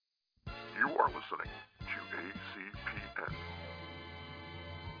You are listening to ACPN.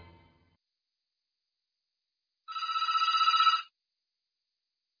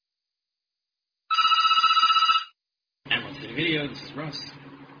 Emerald City Video, this is Russ. Do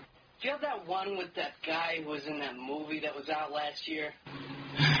you have that one with that guy who was in that movie that was out last year?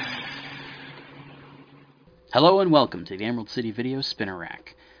 Hello and welcome to the Emerald City Video Spinner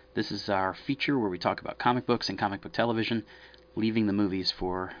Rack. This is our feature where we talk about comic books and comic book television, leaving the movies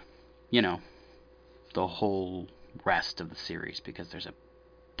for, the whole rest of the series, because there's a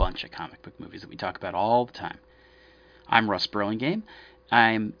bunch of comic book movies that we talk about all the time. I'm Russ Burlingame.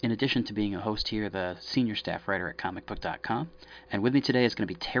 I'm, in addition to being a host here, the senior staff writer at comicbook.com, and with me today is going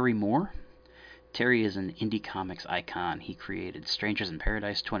to be Terry Moore. Terry is an indie comics icon. He created Strangers in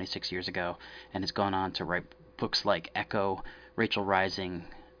Paradise 26 years ago and has gone on to write books like Echo, Rachel Rising,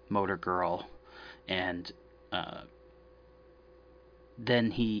 Motor Girl, and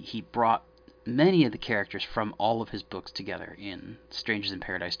then he brought many of the characters from all of his books together in Strangers in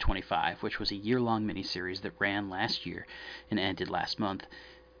Paradise 25, which was a year-long miniseries that ran last year and ended last month,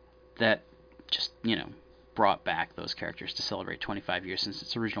 that just, brought back those characters to celebrate 25 years since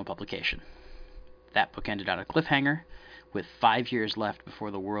its original publication. That book ended on a cliffhanger, with 5 years left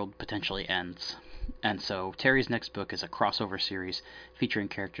before the world potentially ends. And so Terry's next book is a crossover series featuring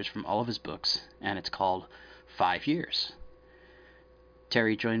characters from all of his books, and it's called 5 Years.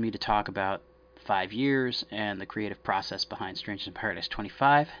 Terry joined me to talk about 5 years and the creative process behind Strangers in Paradise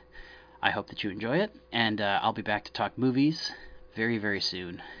 25. I hope that you enjoy it, and I'll be back to talk movies very, very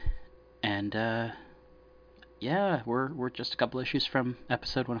soon. And we're just a couple issues from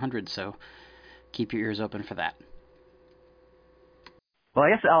episode 100, so keep your ears open for that. Well,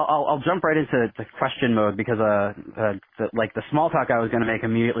 I guess I'll jump right into the question mode, because the small talk I was going to make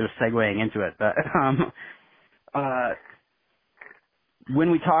immediately was segueing into it. But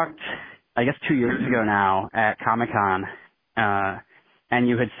when we talked, I guess 2 years ago now at Comic-Con, and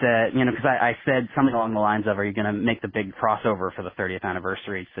you had said, because I said something along the lines of, "Are you going to make the big crossover for the 30th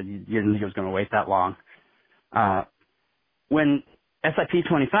anniversary?" So you didn't think it was going to wait that long. When SIP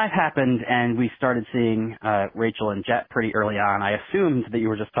 25 happened and we started seeing Rachel and Jet pretty early on, I assumed that you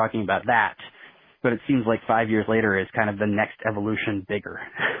were just talking about that, but it seems like 5 years later is kind of the next evolution bigger.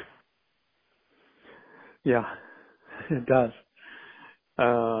 Yeah, it does.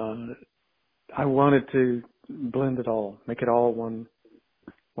 I wanted to blend it all, make it all one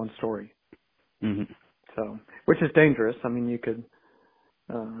story. Mm-hmm. So, which is dangerous. I mean, you could.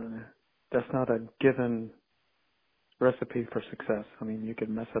 That's not a given recipe for success. I mean, you could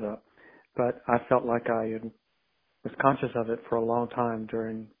mess it up. But I felt like I was conscious of it for a long time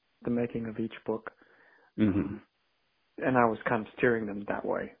during the making of each book. Mm-hmm. And I was kind of steering them that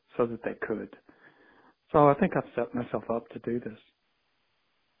way so that they could. So I think I've set myself up to do this.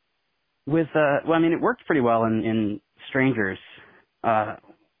 It worked pretty well in Strangers.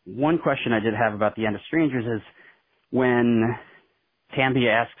 One question I did have about the end of Strangers is when Tambi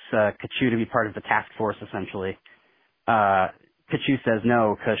asks Kachu to be part of the task force, essentially. Kachu says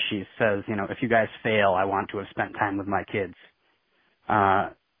no, because she says, if you guys fail, I want to have spent time with my kids.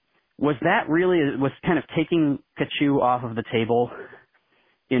 Was kind of taking Kachu off of the table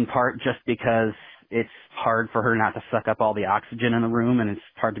in part just because it's hard for her not to suck up all the oxygen in the room, and it's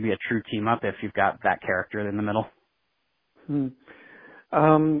hard to be a true team up if you've got that character in the middle?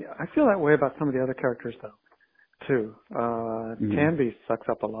 I feel that way about some of the other characters, though, too. Mm-hmm. Tambi sucks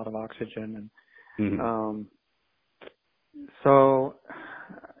up a lot of oxygen, and mm-hmm.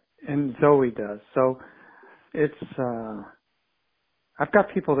 And Zoe does. So it's I've got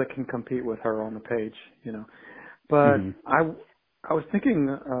people that can compete with her on the page, But mm-hmm. I was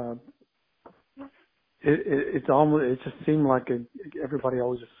thinking it just seemed like everybody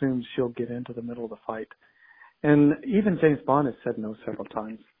always assumes she'll get into the middle of the fight, and even James Bond has said no several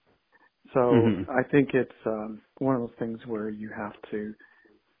times. So mm-hmm. I think it's one of those things where you have to,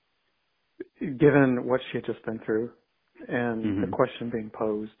 given what she had just been through and mm-hmm. the question being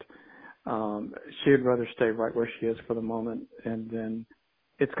posed, she'd rather stay right where she is for the moment, and then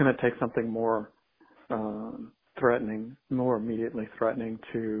it's going to take something more threatening, more immediately threatening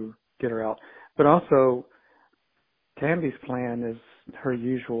to get her out. But also, Tambi's plan is her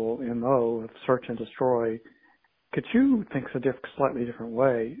usual MO of search and destroy. Kachu thinks a slightly different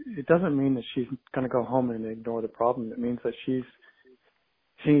way. It doesn't mean that she's going to go home and ignore the problem. It means that she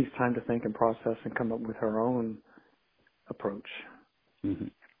needs time to think and process and come up with her own approach. Mm-hmm.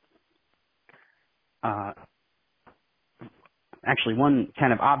 Actually, one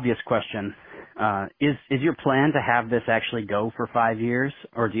kind of obvious question. Is your plan to have this actually go for 5 years,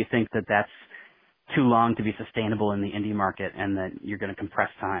 or do you think that that's too long to be sustainable in the indie market and that you're going to compress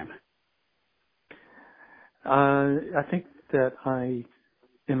time? I think that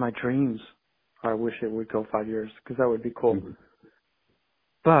in my dreams, I wish it would go 5 years because that would be cool. Mm-hmm.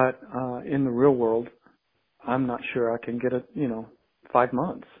 But in the real world, I'm not sure I can get it, 5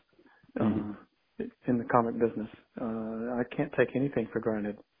 months in the comic business. I can't take anything for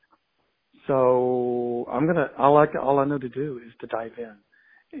granted. So all I know to do is to dive in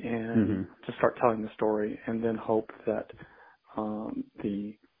and to start telling the story, and then hope that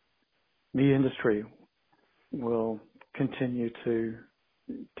the industry will continue to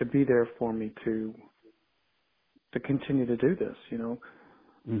be there for me to continue to do this.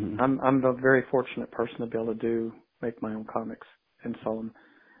 I'm a very fortunate person to be able to make my own comics and sell them,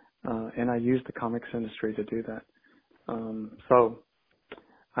 and I use the comics industry to do that. So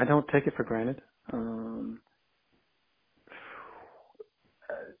I don't take it for granted.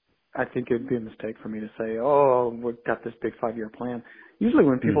 I think it would be a mistake for me to say, oh, we've got this big 5-year plan. Usually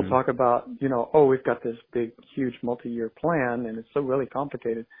when people talk about, we've got this big, huge multi-year plan and it's so really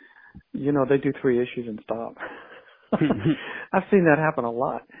complicated, they do 3 issues and stop. I've seen that happen a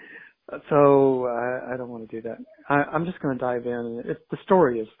lot. So I don't want to do that. I'm just going to dive in. The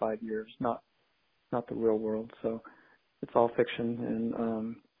story is 5 years, not the real world. So it's all fiction,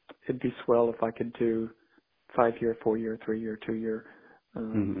 and it'd be swell if I could do 5-year, 4-year, 3-year, 2-year,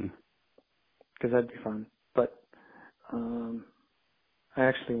 because that'd be fun. But I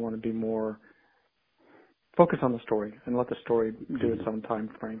actually want to be more focused on the story and let the story do its own time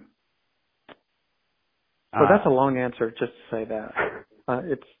frame. So that's a long answer just to say that.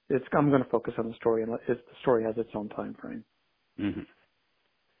 I'm going to focus on the story, and the story has its own time frame. I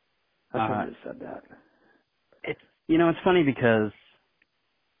should have just said that. It's funny because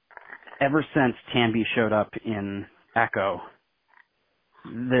ever since Tanby showed up in Echo,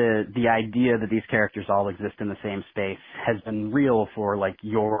 the idea that these characters all exist in the same space has been real for like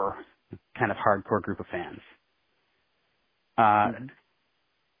your kind of hardcore group of fans.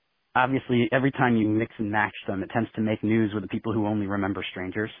 Obviously, every time you mix and match them, it tends to make news with the people who only remember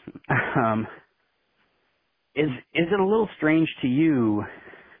Strangers. Is it a little strange to you,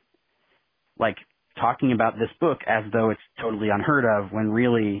 like, talking about this book as though it's totally unheard of when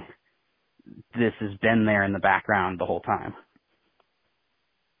really this has been there in the background the whole time?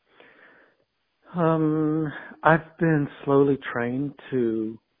 I've been slowly trained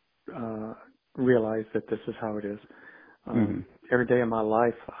to realize that this is how it is. Every day of my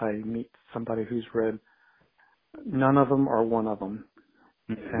life, I meet somebody who's read none of them or one of them.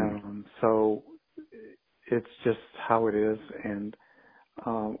 So it's just how it is. And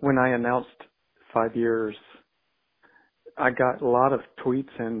when I announced 5 years, I got a lot of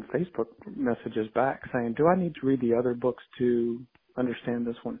tweets and Facebook messages back saying, do I need to read the other books to understand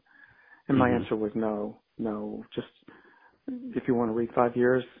this one? And my answer was no. Just if you want to read 5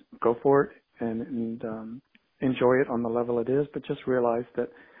 years, go for it and enjoy it on the level it is. But just realize that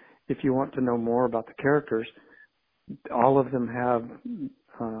if you want to know more about the characters, all of them have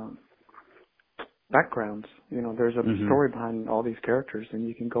backgrounds. There's a story behind all these characters, and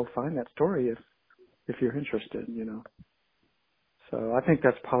you can go find that story if you're interested. So I think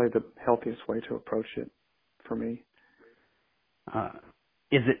that's probably the healthiest way to approach it for me.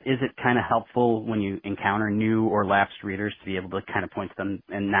 Is it kind of helpful when you encounter new or lapsed readers to be able to kind of point to them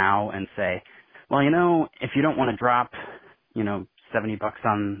and say, well, if you don't want to drop, $70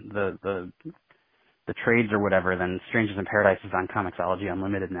 on the trades or whatever, then Strangers in Paradise is on Comixology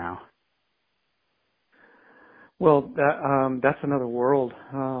Unlimited now. Well, that's another world.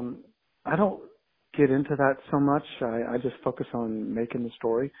 I don't get into that so much. I just focus on making the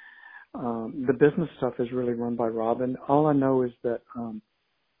story. The business stuff is really run by Robin. All I know is that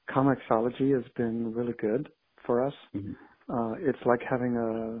Comixology has been really good for us. It's like having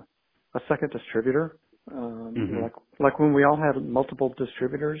a second distributor. Like when we all had multiple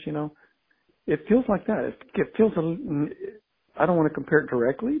distributors, it feels like that. It feels I don't want to compare it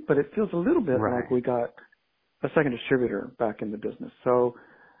directly, but it feels a little bit like we got a second distributor back in the business. So,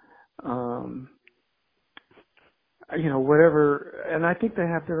 whatever, and I think they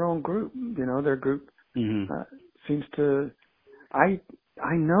have their own group. Their group seems to.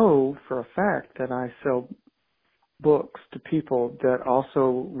 I know for a fact that I sell books to people that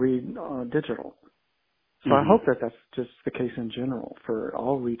also read digital. So I hope that that's just the case in general for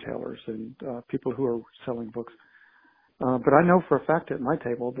all retailers and people who are selling books. But I know for a fact at my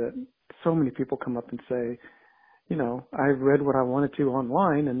table that so many people come up and say, I've read what I wanted to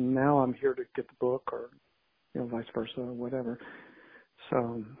online and now I'm here to get the book, or, vice versa or whatever.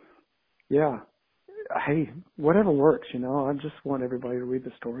 So, yeah. Hey, whatever works, I just want everybody to read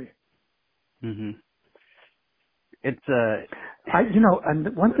the story. It's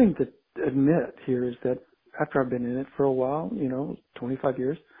and one thing to admit here is that after I've been in it for a while, 25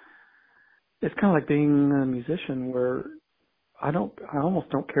 years, it's kind of like being a musician where I almost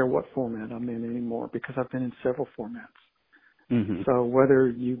don't care what format I'm in anymore because I've been in several formats. Mm-hmm. So whether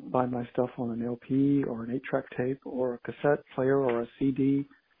you buy my stuff on an LP or an 8-track tape or a cassette player or a CD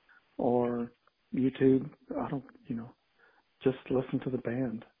or YouTube, just listen to the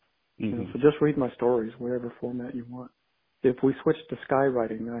band. Mm-hmm. So just read my stories, whatever format you want. If we switch to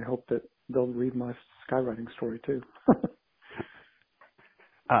skywriting, I hope that they'll read my skywriting story too.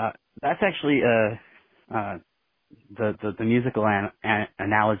 That's actually the musical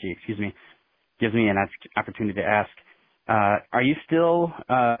analogy, gives me an opportunity to ask. Are you still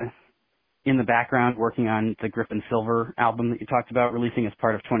in the background working on the Griffin Silver album that you talked about releasing as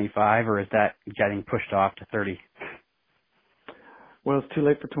part of 25, or is that getting pushed off to 30? Well, it's too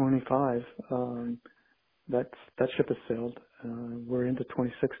late for 25. That ship has sailed. We're into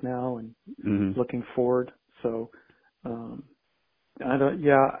 26 now and looking forward. So,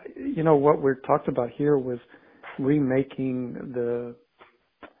 what we talked about here was remaking the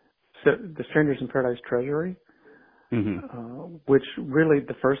Strangers in Paradise Treasury, which really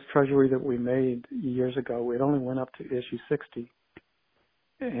the first Treasury that we made years ago, it only went up to issue 60.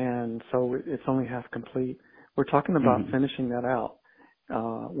 And so it's only half complete. We're talking about finishing that out,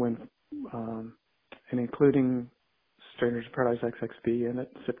 and including Strangers in Paradise XXV in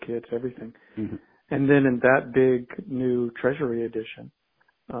it, Sip Kids, everything. And then in that big new Treasury edition,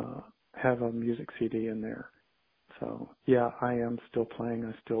 have a music CD in there. So yeah, I am still playing.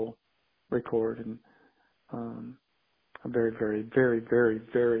 I still record, and I'm very, very, very, very,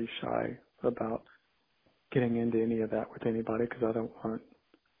 very shy about getting into any of that with anybody because I don't want,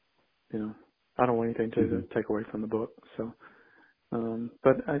 I don't want anything to take away from the book. So,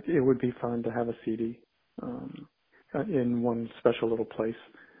 but it would be fun to have a CD in one special little place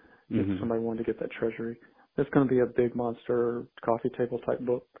if somebody wanted to get that Treasury. It's going to be a big monster coffee table type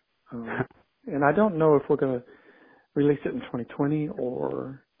book, and I don't know if we're going to release it in 2020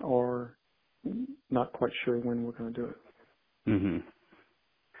 or not quite sure when we're going to do it.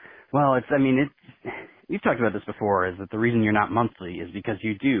 Well, you've talked about this before, is that the reason you're not monthly is because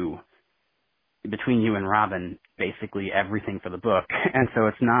you do, between you and Robin, basically everything for the book. And so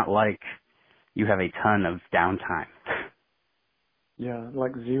it's not like you have a ton of downtime. Yeah,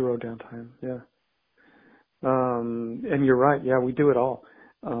 like zero downtime. Yeah. And you're right. Yeah, we do it all.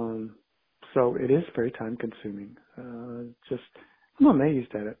 So it is very time consuming. I'm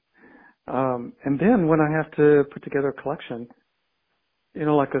amazed at it. And then when I have to put together a collection,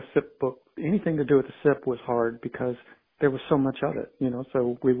 like a SIP book, anything to do with the SIP was hard because there was so much of it,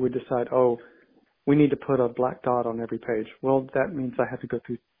 so we would decide, we need to put a black dot on every page. Well, that means I have to go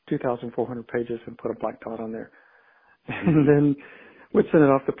through 2,400 pages and put a black dot on there. And then we'd send it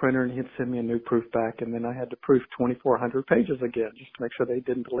off the printer and he'd send me a new proof back, and then I had to proof 2,400 pages again just to make sure they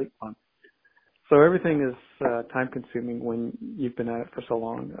didn't delete one. So everything is time consuming when you've been at it for so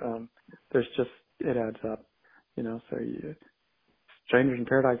long. It adds up, so Strangers in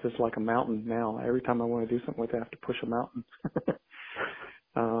Paradise is like a mountain now. Every time I want to do something with it, I have to push a mountain.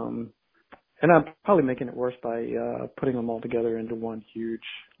 And I'm probably making it worse by putting them all together into one huge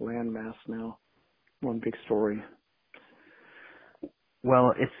landmass now, one big story.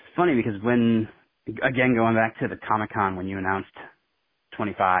 Well, it's funny because again, going back to the Comic-Con when you announced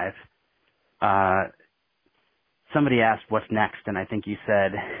 25, somebody asked what's next, and I think you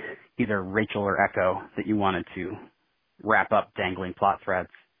said either Rachel or Echo that you wanted to wrap up dangling plot threads.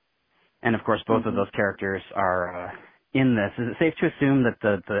 And of course, both of those characters are in this. Is it safe to assume that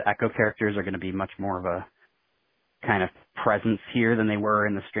the Echo characters are going to be much more of a kind of presence here than they were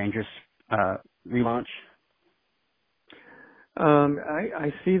in the Strangers relaunch?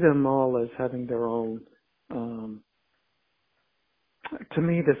 I see them all as having their own. To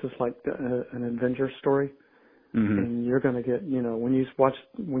me, this is like an Avengers story, and you're going to get, when you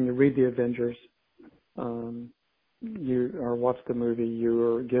read the Avengers, or watch the movie,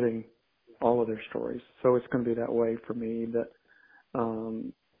 you're getting all of their stories. So it's going to be that way for me. That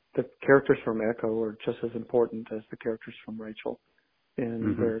the characters from Echo are just as important as the characters from Rachel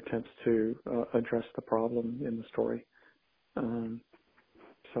in their attempts to address the problem in the story.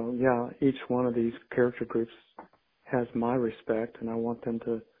 So yeah, each one of these character groups has my respect, and I want them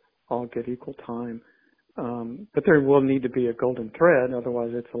to all get equal time. But there will need to be a golden thread,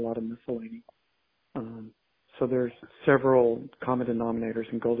 otherwise it's a lot of miscellany. So there's several common denominators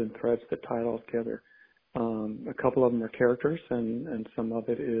and golden threads that tie it all together. A couple of them are characters, and some of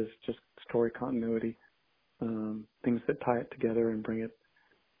it is just story continuity, things that tie it together and bring it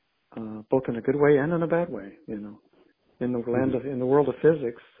both in a good way and in a bad way. In the world of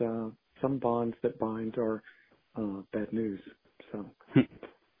physics, some bonds that bind are bad news. So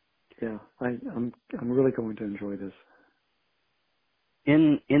yeah, I'm really going to enjoy this.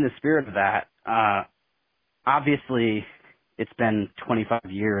 In the spirit of that, obviously it's been 25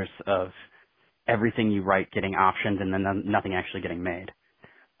 years of everything you write getting optioned and then nothing actually getting made.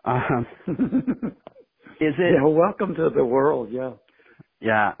 Is it? Yeah, welcome to the world. Yeah.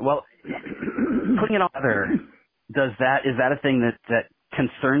 Yeah. Well, putting it all together, is that a thing that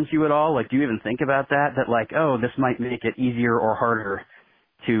concerns you at all? Like, do you even think about that? That like, oh, this might make it easier or harder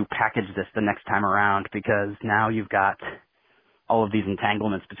to package this the next time around because now you've got all of these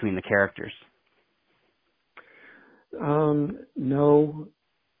entanglements between the characters. No,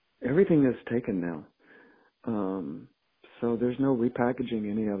 everything is taken now. So there's no repackaging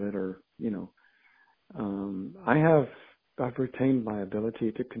any of it, or I've retained my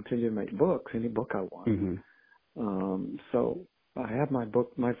ability to continue to make books, any book I want. Mm-hmm. So I have my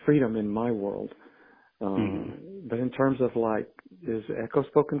freedom in my world. But in terms of like, is Echo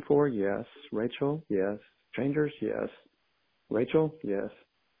spoken for? Yes. Rachel? Yes. Strangers? Yes. Rachel? Yes.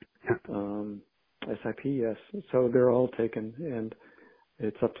 SIP? Yes. So they're all taken, and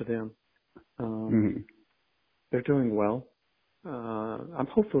it's up to them. They're doing well.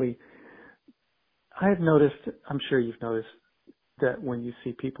 I've noticed, I'm sure you've noticed, that when you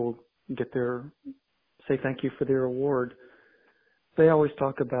see people say thank you for their award, they always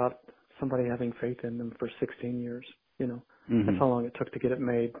talk about somebody having faith in them for 16 years. That's how long it took to get it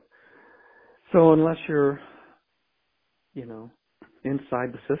made. So unless you're,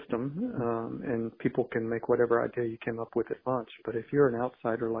 inside the system, and people can make whatever idea you came up with at lunch, but if you're an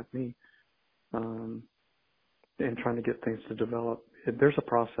outsider like me, and trying to get things to develop, there's a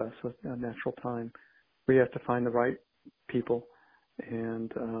process, a natural time where you have to find the right people,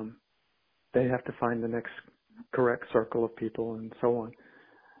 and they have to find the next correct circle of people, and so on.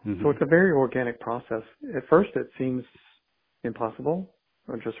 So it's a very organic process. At first it seems impossible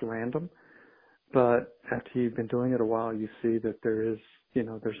or just random, but after you've been doing it a while, you see that there is,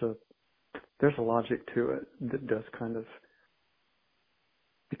 there's a logic to it that does kind of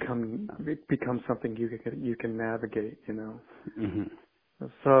become something you can navigate,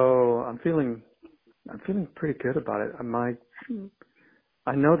 So I'm feeling pretty good about it.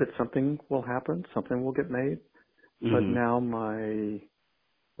 I know that something will happen, something will get made, but now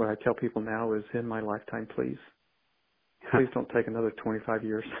what I tell people now is, in my lifetime, please don't take another 25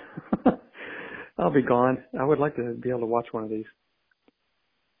 years. I'll be gone. I would like to be able to watch one of these.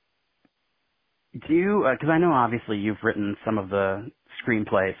 Do you, because I know obviously you've written some of the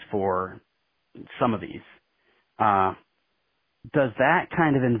screenplays for some of these. Does that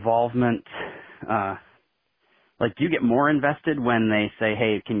kind of involvement, do you get more invested when they say,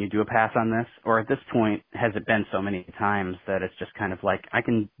 hey, can you do a pass on this? Or at this point, has it been so many times that it's just kind of like, I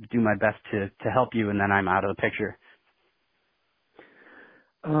can do my best to help you and then I'm out of the picture?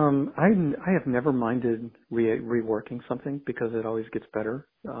 I have never minded reworking something because it always gets better.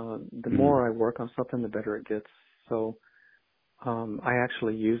 The more I work on something, the better it gets. So I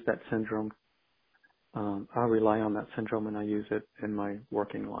actually use that syndrome. I rely on that syndrome, and I use it in my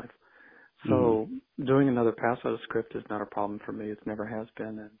working life. So doing another pass out of script is not a problem for me. It never has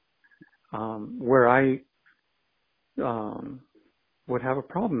been. And where I would have a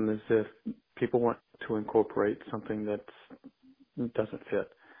problem is if people want to incorporate something that doesn't fit.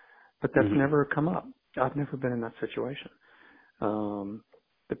 But that's never come up. I've never been in that situation.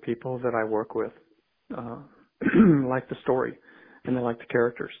 The people that I work with like the story, and they like the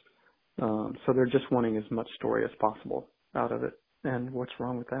characters. So they're just wanting as much story as possible out of it. And what's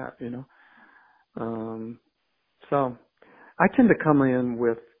wrong with that, So I tend to come in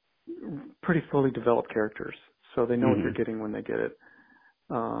with pretty fully developed characters, so they know what they're getting when they get it.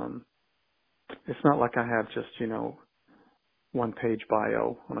 It's not like I have just, one-page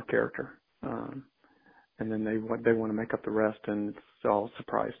bio on a character, and then they want to make up the rest, and it's all a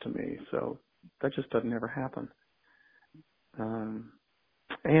surprise to me. So that just doesn't ever happen.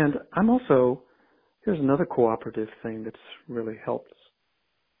 And I'm also, here's another cooperative thing that's really helped.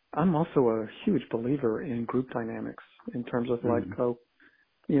 I'm also a huge believer in group dynamics in terms of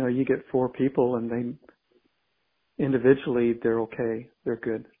you get 4 people and they individually they're okay, they're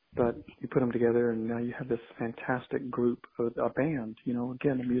good, but you put them together and now you have this fantastic group, a band.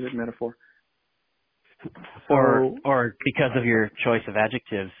 Again, a music metaphor. So, or because of your choice of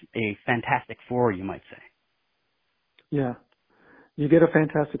adjectives, a fantastic 4, you might say. Yeah, you get a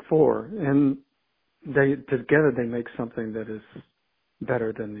fantastic 4, and together they make something that is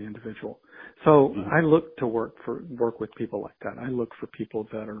better than the individual. So I look to work with people like that. I look for people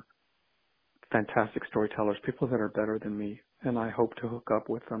that are fantastic storytellers, people that are better than me, and I hope to hook up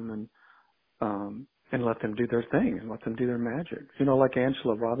with them and and let them do their thing and let them do their magic. You know, like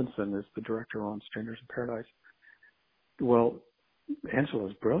Angela Robinson is the director on Strangers in Paradise. Well,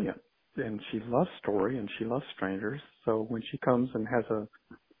 Angela's brilliant, and she loves story and she loves strangers. So when she comes and has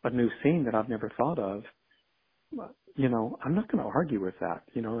a new scene that I've never thought of, you know, I'm not going to argue with that.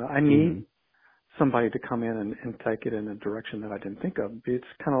 You know, I need somebody to come in and take it in a direction that I didn't think of. It's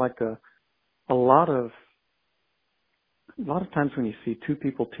kind of like a lot of times when you see two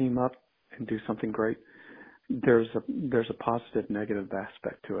people team up and do something great, there's a positive, negative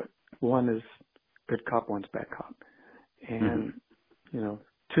aspect to it. One is good cop, one's bad cop, and you know,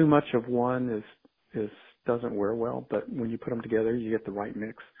 too much of one is doesn't wear well. But when you put them together, you get the right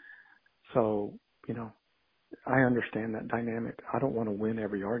mix. So you know, I understand that dynamic. I don't want to win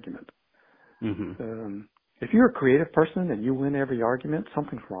every argument. If you're a creative person and you win every argument,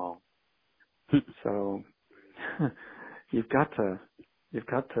 something's wrong. So you've got to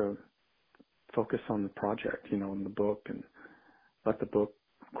focus on the project, you know, in the book, and let the book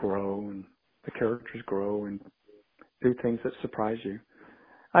grow and the characters grow and do things that surprise you.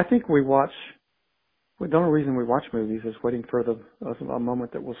 I think the only reason we watch movies is waiting for a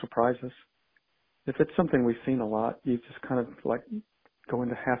moment that will surprise us. If it's something we've seen a lot, you just kind of like go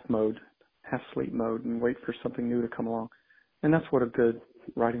into half sleep mode and wait for something new to come along. And that's what a good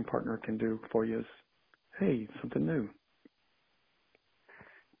writing partner can do for you is, hey, something new.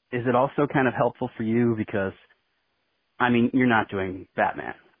 Is it also kind of helpful for you because, I mean, you're not doing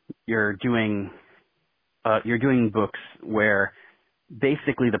Batman. You're doing books where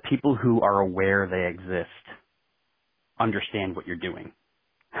basically the people who are aware they exist understand what you're doing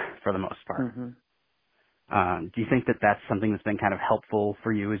for the most part. Do you think that that's something that's been kind of helpful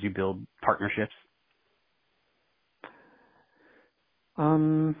for you as you build partnerships?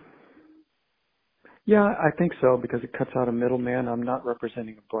 Yeah, I think so, because it cuts out a middleman. I'm not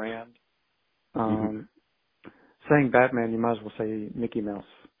representing a brand. Saying Batman, you might as well say Mickey Mouse.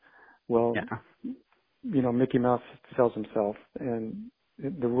 Well, you know, Mickey Mouse sells himself, and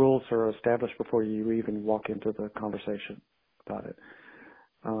the rules are established before you even walk into the conversation about it.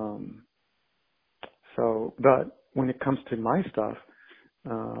 But when it comes to my stuff,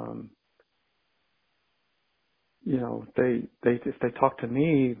 you know, if they talk to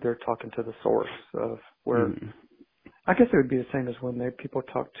me, they're talking to the source of where. I guess it would be the same as when people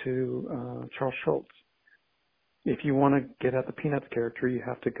talk to Charles Schultz. If you want to get at the Peanuts character, you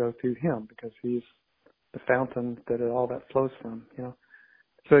have to go through him because he's the fountain that all that flows from. You know,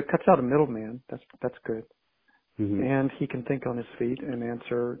 so it cuts out a middleman. That's good. And he can think on his feet and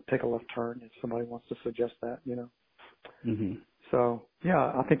take a left turn if somebody wants to suggest that. You know. So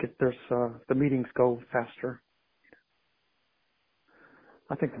yeah, I think there's the meetings go faster.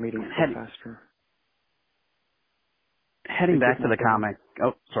 I think the meetings go faster. Heading back to the comic.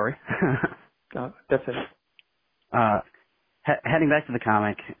 Oh, sorry. That's it. Heading back to the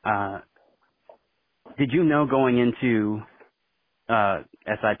comic, did you know going into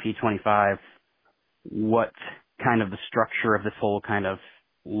SIP 25 what kind of the structure of this whole kind of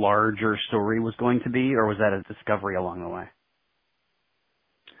larger story was going to be, or was that a discovery along the way?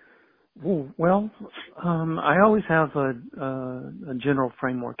 Well, I always have a general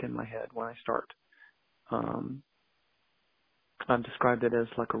framework in my head when I start. I've described it as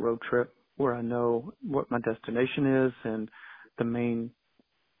like a road trip where I know what my destination is and the main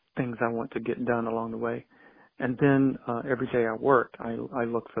things I want to get done along the way. And then every day I work, I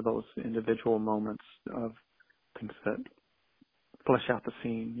look for those individual moments of things that flesh out the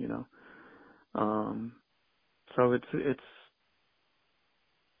scene, you know. So it's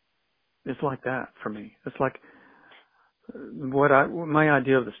like that for me. It's like my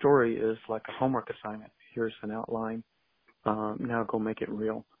idea of the story is like a homework assignment. Here's an outline. Now go make it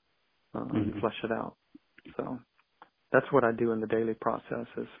real. Flesh it out. So that's what I do in the daily process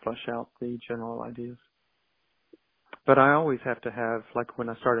is flesh out the general ideas. But I always have to have, like when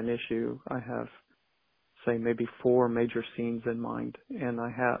I start an issue, I have, say, maybe 4 major scenes in mind. And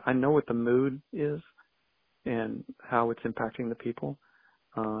I know what the mood is and how it's impacting the people.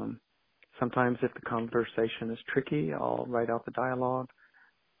 Sometimes if the conversation is tricky, I'll write out the dialogue.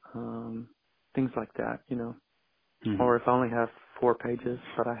 Things like that, you know. Or if I only have 4 pages,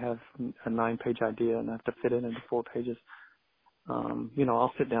 but I have a 9-page idea and I have to fit it into 4 pages, you know,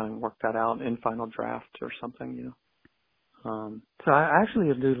 I'll sit down and work that out in final draft or something, you know. So I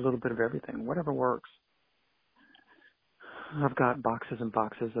actually do a little bit of everything, whatever works. I've got boxes and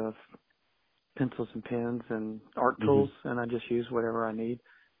boxes of pencils and pens and art tools, and I just use whatever I need.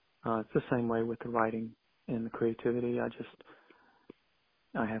 It's the same way with the writing and the creativity.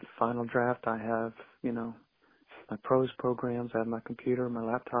 I have final draft. I have, you know, my prose programs. I have my computer, my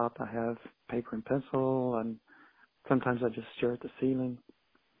laptop. I have paper and pencil, and sometimes I just stare at the ceiling.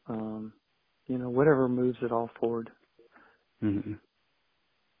 Whatever moves it all forward. Mm-hmm.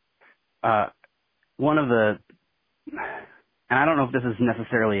 One of the, and I don't know if this is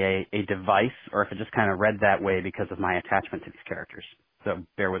necessarily a device or if it just kind of read that way because of my attachment to these characters, so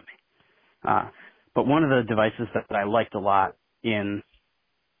bear with me. But one of the devices that I liked a lot in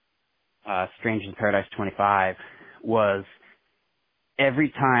Strangers in Paradise 25 was every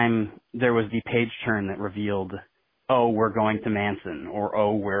time there was the page turn that revealed, oh, we're going to Manson, or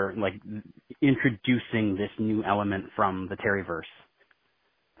oh, we're like introducing this new element from the Terryverse.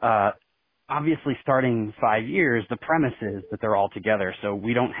 Obviously, starting 5 years, the premise is that they're all together, so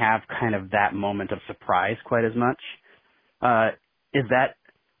we don't have kind of that moment of surprise quite as much. Is that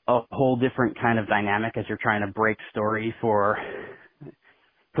a whole different kind of dynamic as you're trying to break story for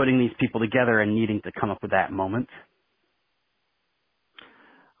putting these people together and needing to come up with that moment?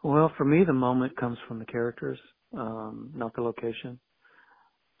 Well, for me, the moment comes from the characters, not the location.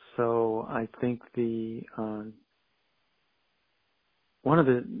 So I think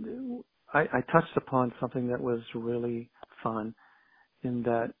I touched upon something that was really fun in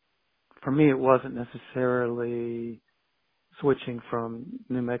that for me it wasn't necessarily switching from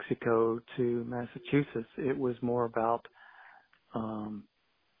New Mexico to Massachusetts. It was more about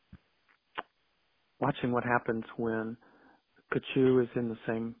watching what happens when Kachu is in the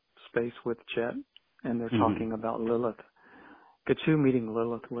same space with Chet and they're talking about Lilith. Kachu meeting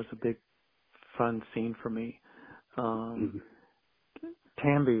Lilith was a big fun scene for me.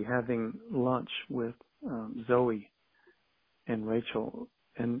 Tambi having lunch with Zoe and Rachel,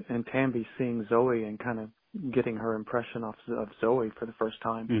 and Tambi seeing Zoe and kind of getting her impression of Zoe for the first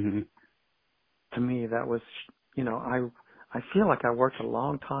time. To me, that was, I feel like I worked a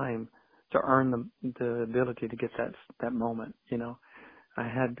long time to earn the ability to get that moment.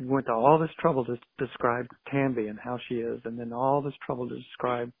 I went to all this trouble to describe Tambi and how she is, and then all this trouble to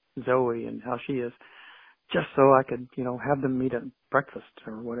describe Zoe and how she is, just so I could, have them meet at breakfast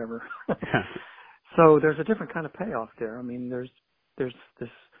or whatever. So there's a different kind of payoff there. I mean, there's this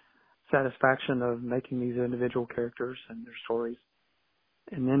satisfaction of making these individual characters and their stories,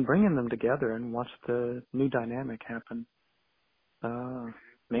 and then bringing them together and watch the new dynamic happen.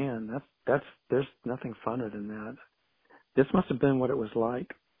 Man, there's nothing funner than that. This must have been what it was like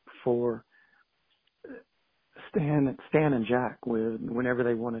for Stan and Jack whenever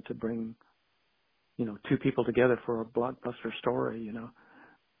they wanted to bring, two people together for a blockbuster story,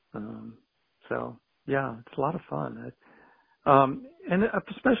 So yeah, it's a lot of fun. And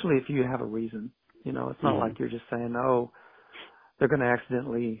especially if you have a reason, it's not like you're just saying, oh, they're going to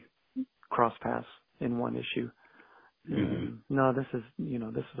accidentally cross paths in one issue. No, this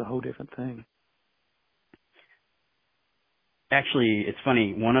is a whole different thing. Actually, it's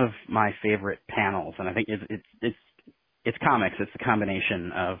funny. One of my favorite panels, and I think it's comics. It's a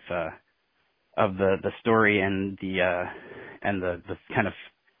combination of the story and the kind of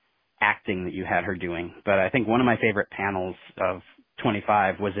acting that you had her doing. But I think one of my favorite panels of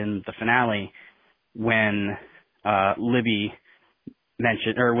 25 was in the finale when Libby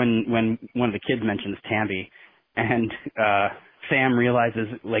mentioned, or when one of the kids mentions Tambi, and Sam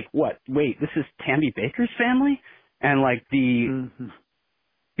realizes, like, what? Wait, this is Tambi Baker's family? And like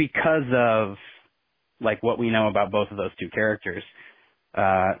because of like what we know about both of those two characters,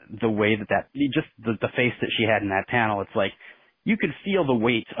 the way that just the face that she had in that panel, it's like you could feel the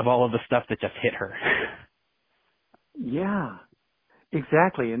weight of all of the stuff that just hit her. Yeah,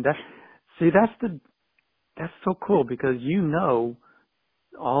 exactly. And that's so cool because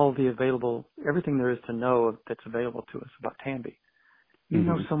all the everything there is to know that's available to us about Tambi. You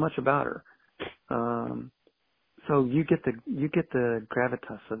know so much about her. So you get the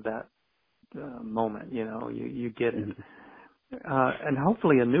gravitas of that moment, you get it. And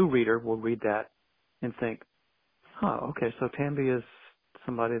hopefully a new reader will read that and think, okay, so Tambi is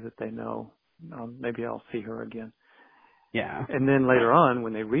somebody that they know. Maybe I'll see her again. Yeah. And then later on,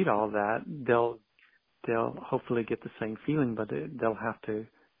 when they read all that, they'll hopefully get the same feeling, but they'll have to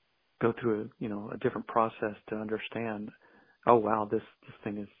go through a different process to understand. Oh wow, this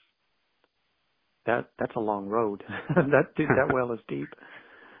thing is that's a long road. that well is deep.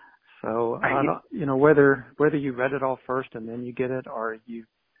 So whether you read it all first and then you get it, or you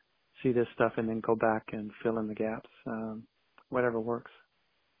see this stuff and then go back and fill in the gaps, whatever works.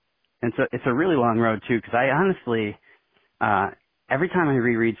 And so it's a really long road too, because I honestly, every time I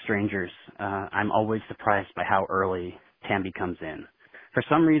reread Strangers, I'm always surprised by how early Tambi comes in. For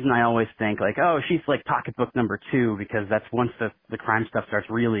some reason, I always think like, oh, she's like pocketbook number 2, because that's once the crime stuff starts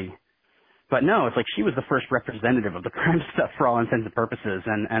really but no, it's like she was the first representative of the crime stuff for all intents and purposes,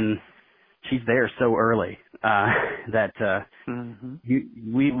 and she's there so early that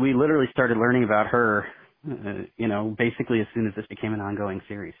we literally started learning about her, basically as soon as this became an ongoing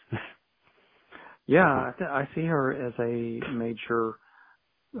series. Yeah, I see her as a major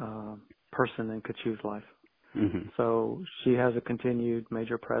person in Kachu's life. Mm-hmm. So she has a continued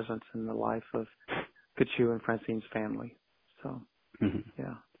major presence in the life of Kachu and Francine's family. So,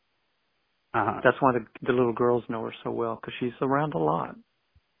 yeah. That's why the little girls know her so well, because she's around a lot.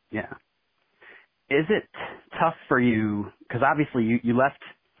 Yeah. Is it tough for you, because obviously you left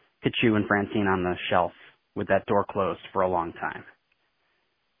Kachu and Francine on the shelf with that door closed for a long time.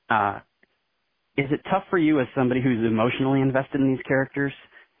 Is it tough for you as somebody who's emotionally invested in these characters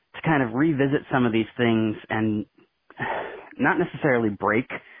to kind of revisit some of these things and not necessarily break,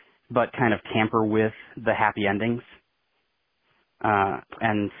 but kind of tamper with the happy endings?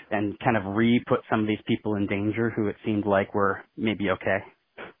 And kind of re-put some of these people in danger who it seemed like were maybe okay?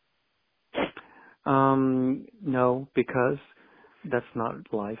 No, because that's not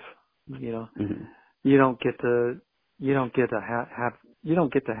life. Mm-hmm. You don't get to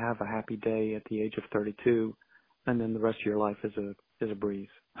have a happy day at the age of 32, and then the rest of your life is a breeze.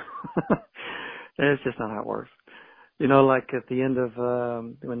 It's just not how it works. Like at the end of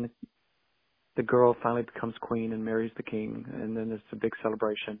when the girl finally becomes queen and marries the king, and then it's a big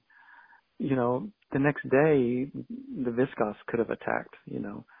celebration. The next day the Viscos could have attacked.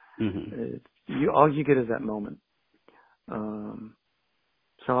 All you get is that moment.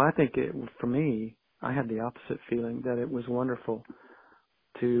 So I think for me, I had the opposite feeling, that it was wonderful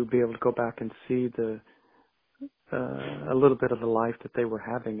to be able to go back and see a little bit of the life that they were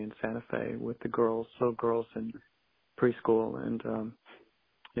having in Santa Fe with the little girls in preschool, and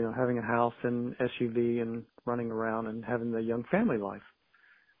having a house and SUV and running around and having the young family life.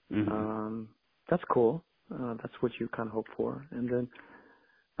 Mm-hmm. That's cool. That's what you kind of hope for. And then,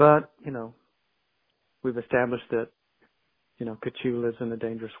 but we've established that Kachu lives in a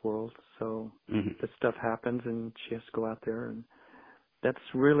dangerous world, so that stuff happens, and she has to go out there, and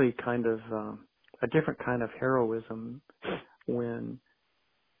that's really kind of a different kind of heroism when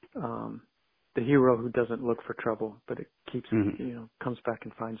the hero who doesn't look for trouble, but it keeps comes back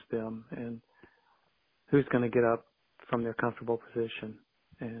and finds them, and who's going to get up from their comfortable position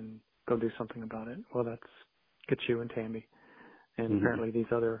and go do something about it. Well, that's Kachu and Tammy, and apparently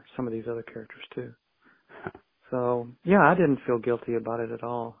some of these other characters too. So, yeah, I didn't feel guilty about it at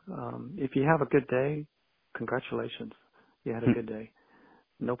all. If you have a good day, congratulations. You had a good day.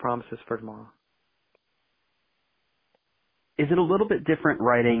 No promises for tomorrow. Is it a little bit different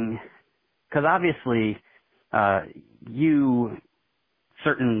writing? Because obviously,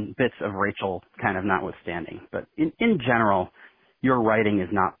 certain bits of Rachel kind of notwithstanding, but in general, your writing is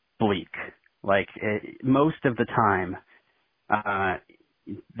not bleak. Like, most of the time,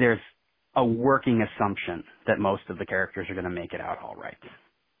 there's a working assumption that most of the characters are going to make it out all right.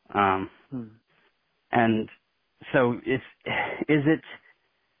 And so is it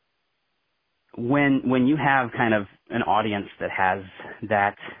when you have kind of an audience that has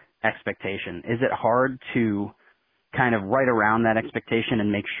that expectation, is it hard to kind of write around that expectation and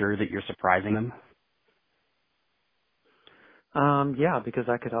make sure that you're surprising them? Yeah, because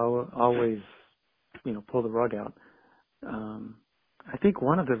I could always, pull the rug out. I think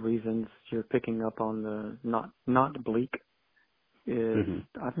one of the reasons you're picking up on the not bleak is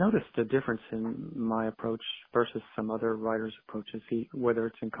I've noticed a difference in my approach versus some other writers' approaches, whether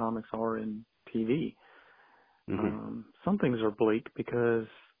it's in comics or in TV. Some things are bleak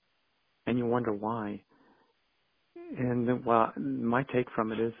and you wonder why. And my take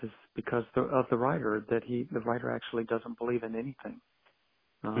from it is because of the writer, that the writer actually doesn't believe in anything.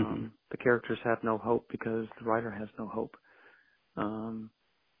 The characters have no hope because the writer has no hope.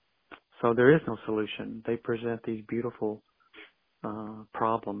 So there is no solution. They present these beautiful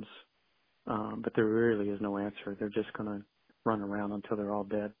problems, but there really is no answer. They're just going to run around until they're all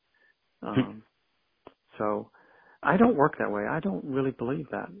dead. So I don't work that way. I don't really believe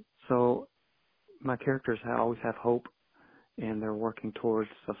that. So my characters always have hope, and they're working towards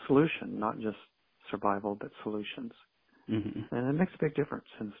a solution, not just survival, but solutions. And it makes a big difference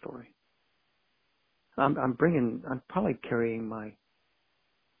in the story. I'm probably carrying my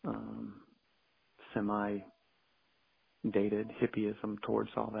semi-dated hippieism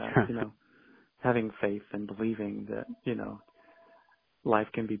towards all that, having faith and believing that,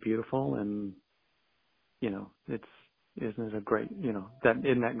 life can be beautiful, and, isn't it a great,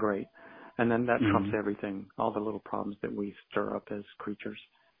 isn't that great? And then that trumps everything, all the little problems that we stir up as creatures.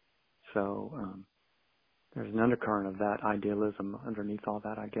 So, there's an undercurrent of that idealism underneath all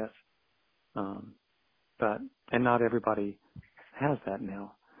that, I guess. And not everybody has that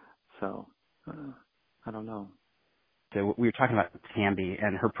now. So, I don't know. So we were talking about Tambi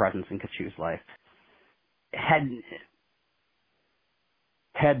and her presence in Kachu's life.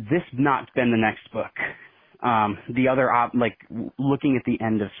 Had this not been the next book, the other looking at the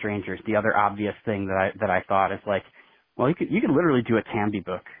end of Strangers, the other obvious thing that I thought is like, well, you could literally do a Tambi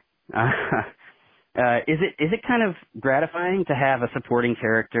book. Is it kind of gratifying to have a supporting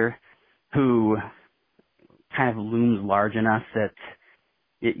character who kind of looms large enough that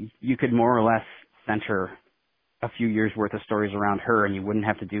you could more or less center a few years worth of stories around her, and you wouldn't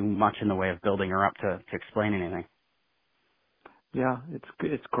have to do much in the way of building her up to explain anything? Yeah,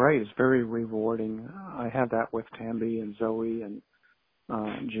 it's great. It's very rewarding. I have that with Tambi and Zoe and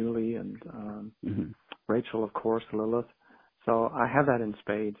Julie and Rachel, of course, Lilith. So I have that in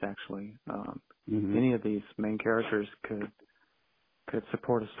spades, actually. Any of these main characters could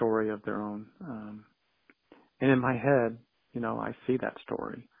support a story of their own. And in my head, I see that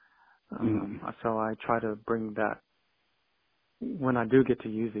story. So I try to bring that. When I do get to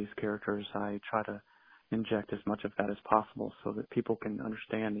use these characters, I try to inject as much of that as possible so that people can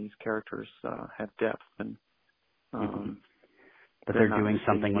understand these characters have depth and that they're doing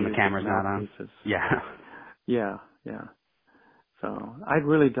something when the camera's not on. Yeah. So I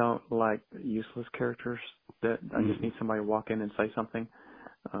really don't like useless characters that I just need somebody to walk in and say something.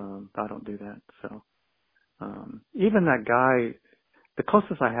 I don't do that. So even that guy, the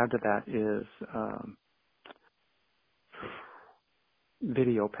closest I have to that is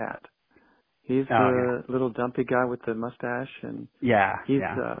Video Pat. He's the little dumpy guy with the mustache, and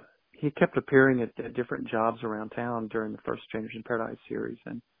he kept appearing at different jobs around town during the first Strangers in Paradise series,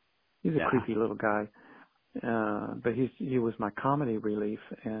 and he's a creepy little guy. But he was my comedy relief,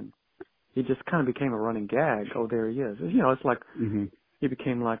 and he just kind of became a running gag. Oh, there he is. It's like he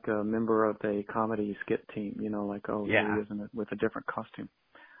became like a member of a comedy skit team. Like there he is with a different costume.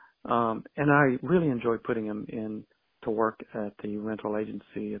 And I really enjoyed putting him in to work at the rental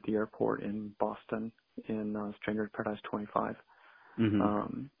agency at the airport in Boston in Strangers in Paradise 25.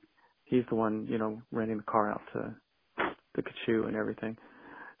 He's the one, renting the car out to Kachu and everything.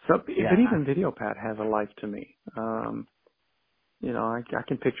 So, but even Video Pat has a life to me. I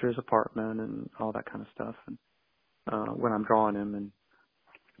can picture his apartment and all that kind of stuff. And when I'm drawing him, and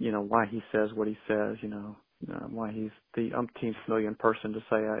why he says what he says, why he's the umpteenth million person to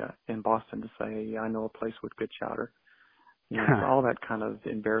say in Boston to say, I know a place with good chowder. So all that kind of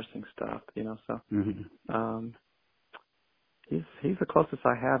embarrassing stuff. So he's the closest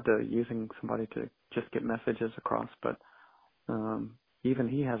I have to using somebody to just get messages across. But even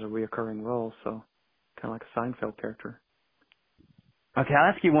he has a reoccurring role, so kind of like a Seinfeld character. Okay, I'll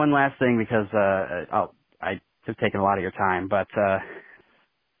ask you one last thing because I have taken a lot of your time, but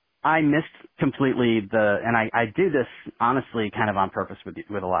I missed completely and I do this honestly kind of on purpose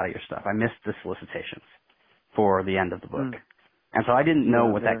with a lot of your stuff. I missed the solicitations for the end of the book. And so I didn't know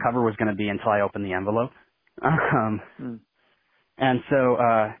what that cover was going to be until I opened the envelope. And so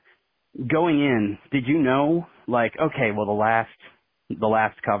going in, did you know, like, okay, well, the last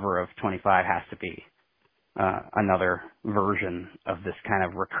cover of 25 has to be another version of this kind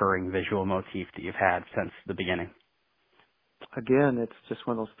of recurring visual motif that you've had since the beginning? Again, it's just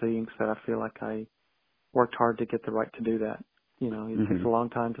one of those things that I feel like I worked hard to get the right to do that. It takes a long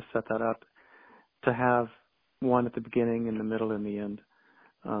time to set that up. To have one at the beginning, in the middle, and the end,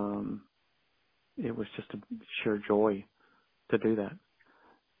 it was just a sheer joy to do that.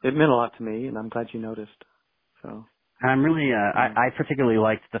 It meant a lot to me, and I'm glad you noticed. So I'm really, I particularly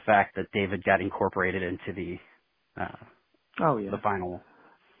liked the fact that David got incorporated into the final.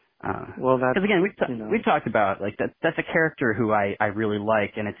 Well, that's, because again, we've talked about like that's a character who I really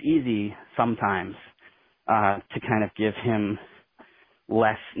like, and it's easy sometimes to kind of give him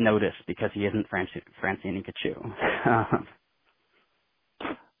less notice because he isn't Francine and Kachu.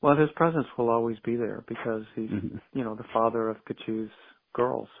 Well, his presence will always be there because he's, the father of Kachu's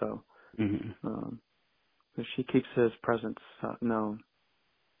girl. So, she keeps his presence known,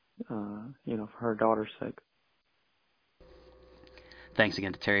 for her daughter's sake. Thanks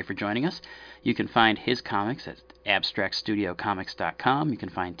again to Terry for joining us. You can find his comics at abstractstudiocomics.com. You can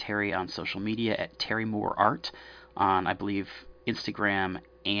find Terry on social media at Terry Moore Art on, I believe, Instagram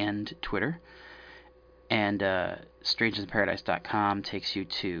and Twitter. And strangersinparadise.com takes you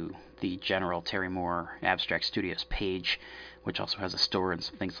to the general Terry Moore Abstract Studios page, which also has a store and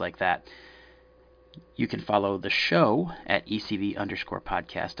some things like that. You can follow the show at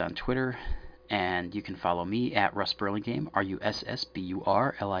ECV_podcast on Twitter, and you can follow me at Russ Burlingame,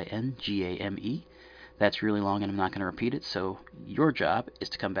 RussBurlingame. That's really long, and I'm not going to repeat it, so your job is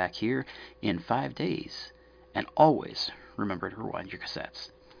to come back here in 5 days. And always remember to rewind your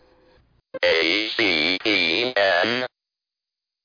cassettes. ACEN